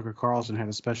 and I think Tucker Carlson had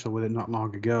a special with it not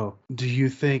long ago. Do you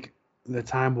think the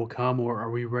time will come, or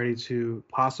are we ready to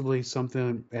possibly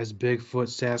something as Bigfoot,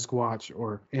 Sasquatch,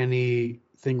 or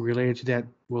anything related to that?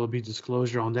 Will it be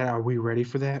disclosure on that? Are we ready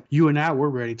for that? You and I, we're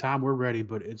ready. Tom, we're ready,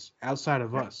 but it's outside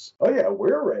of us. Oh yeah,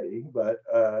 we're ready. But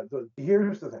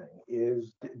here's the thing: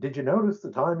 did you notice the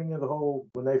timing of the whole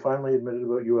when they finally admitted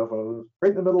about UFOs? Right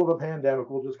in the middle of a pandemic,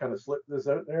 we'll just kind of slip this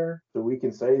out there so we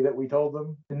can say that we told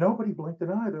them, and nobody blinked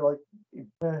an eye. They're like,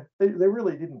 they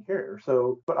really didn't care.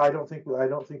 So, but I don't think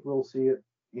we'll see it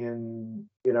in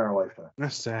our lifetime.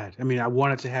 That's sad. I mean, I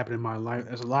want it to happen in my life.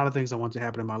 There's a lot of things I want to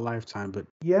happen in my lifetime, but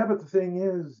yeah, but the thing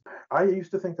is, I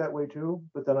used to think that way too,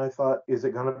 but then I thought, is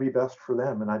it going to be best for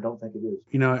them? And I don't think it is.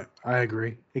 You know, I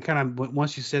agree. It kind of,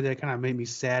 once you said that, it kind of made me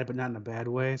sad, but not in a bad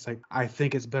way. It's like, I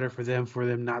think it's better for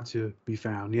them not to be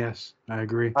found. Yes, I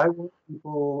agree. I want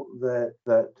people that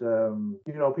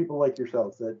people like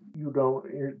yourself, that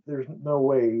there's no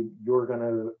way you're going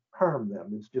to harm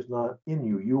them. It's just not in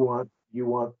you. You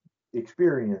want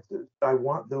experiences. I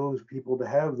want those people to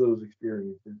have those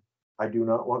experiences. I do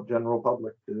not want general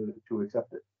public to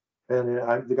accept it. And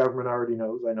the government already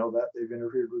knows. I know that they've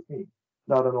interfered with me,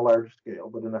 not on a large scale,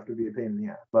 but enough to be a pain in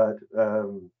the ass. But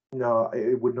no,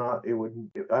 it would not. It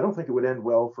wouldn't. I don't think it would end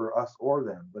well for us or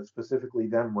them, but specifically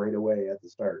them right away at the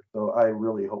start. So I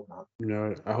really hope not.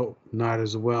 No, I hope not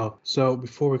as well. So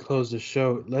before we close the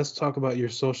show, let's talk about your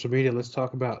social media. Let's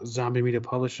talk about Zombie Media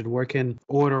Publishing. Where can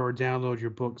order or download your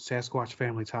book, Sasquatch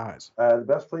Family Ties? The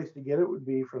best place to get it would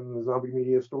be from the Zombie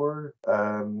Media store.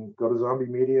 Go to Zombie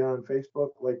Media on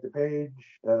Facebook, like the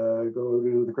page. Go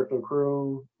to the Crypto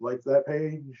Crew, like that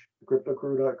page.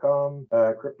 CryptoCrew.com.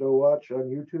 Crypto Watch on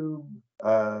YouTube.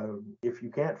 If you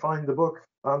can't find the book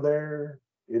on there,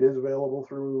 it is available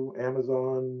through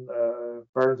Amazon,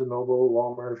 Barnes & Noble,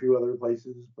 Walmart, a few other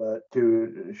places. But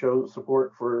to show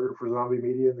support for Zombie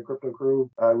Media and the Crypto Crew,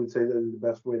 I would say that the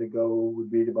best way to go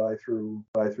would be to buy through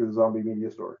the Zombie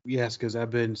Media store. Yes, because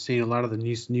I've been seeing a lot of the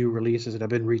new releases and I've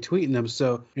been retweeting them.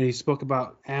 So, and he spoke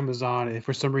about Amazon. If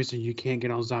for some reason you can't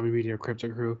get on Zombie Media or Crypto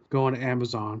Crew, go on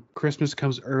Amazon. Christmas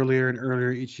comes earlier and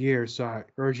earlier each year. So I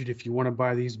urge you, if you want to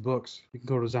buy these books, you can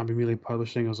go to Zombie Media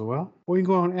Publishing as well, or you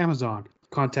can go on Amazon.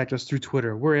 Contact us through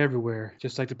Twitter. We're everywhere,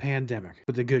 just like the pandemic,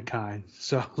 but the good kind.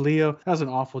 So, Leo, that was an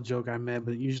awful joke I meant,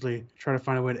 but usually try to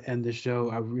find a way to end this show.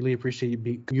 I really appreciate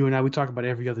you and I, we talk about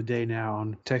every other day now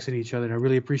on texting each other, and I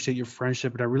really appreciate your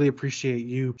friendship, and I really appreciate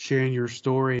you sharing your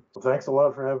story. Well, thanks a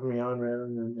lot for having me on,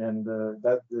 man, and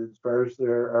that, as far as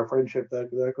our friendship,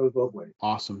 that goes both ways.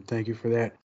 Awesome. Thank you for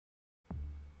that.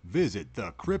 Visit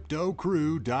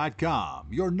thecryptocrew.com,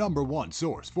 your #1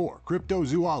 source for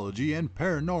cryptozoology and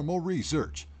paranormal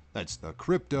research. That's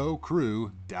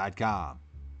thecryptocrew.com.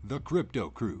 The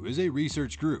Crypto Crew is a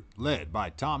research group led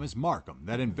by Thomas Markham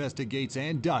that investigates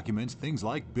and documents things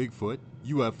like Bigfoot,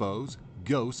 UFOs,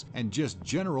 ghosts, and just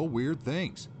general weird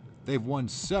things. They've won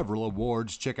several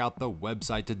awards. Check out the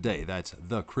website today. That's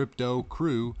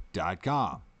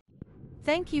thecryptocrew.com.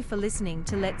 Thank you for listening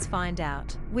to Let's Find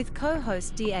Out with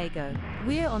co-host Diego.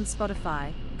 We're on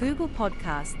Spotify, Google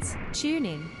Podcasts,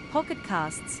 TuneIn, Pocket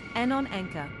Casts, and on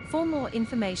Anchor. For more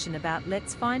information about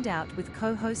Let's Find Out with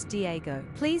co-host Diego,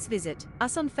 please visit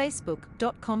us on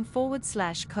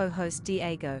facebook.com/co-host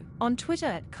Diego, on Twitter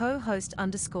at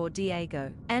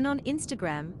co-host_Diego, and on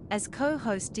Instagram as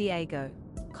co-host Diego.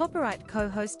 Copyright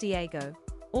co-host Diego.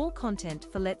 All content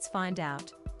for Let's Find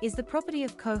Out is the property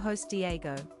of co-host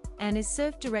Diego and is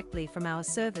served directly from our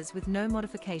servers with no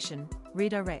modification,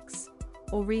 redirects,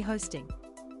 or rehosting.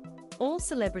 All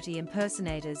celebrity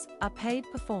impersonators are paid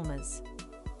performers.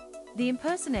 The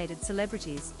impersonated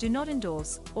celebrities do not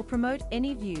endorse or promote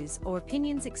any views or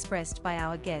opinions expressed by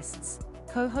our guests,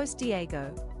 co-host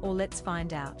Diego, or Let's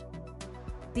Find Out.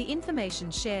 The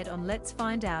information shared on Let's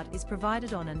Find Out is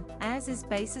provided on an as-is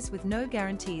basis with no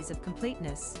guarantees of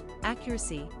completeness,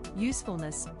 accuracy,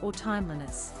 usefulness, or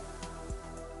timeliness.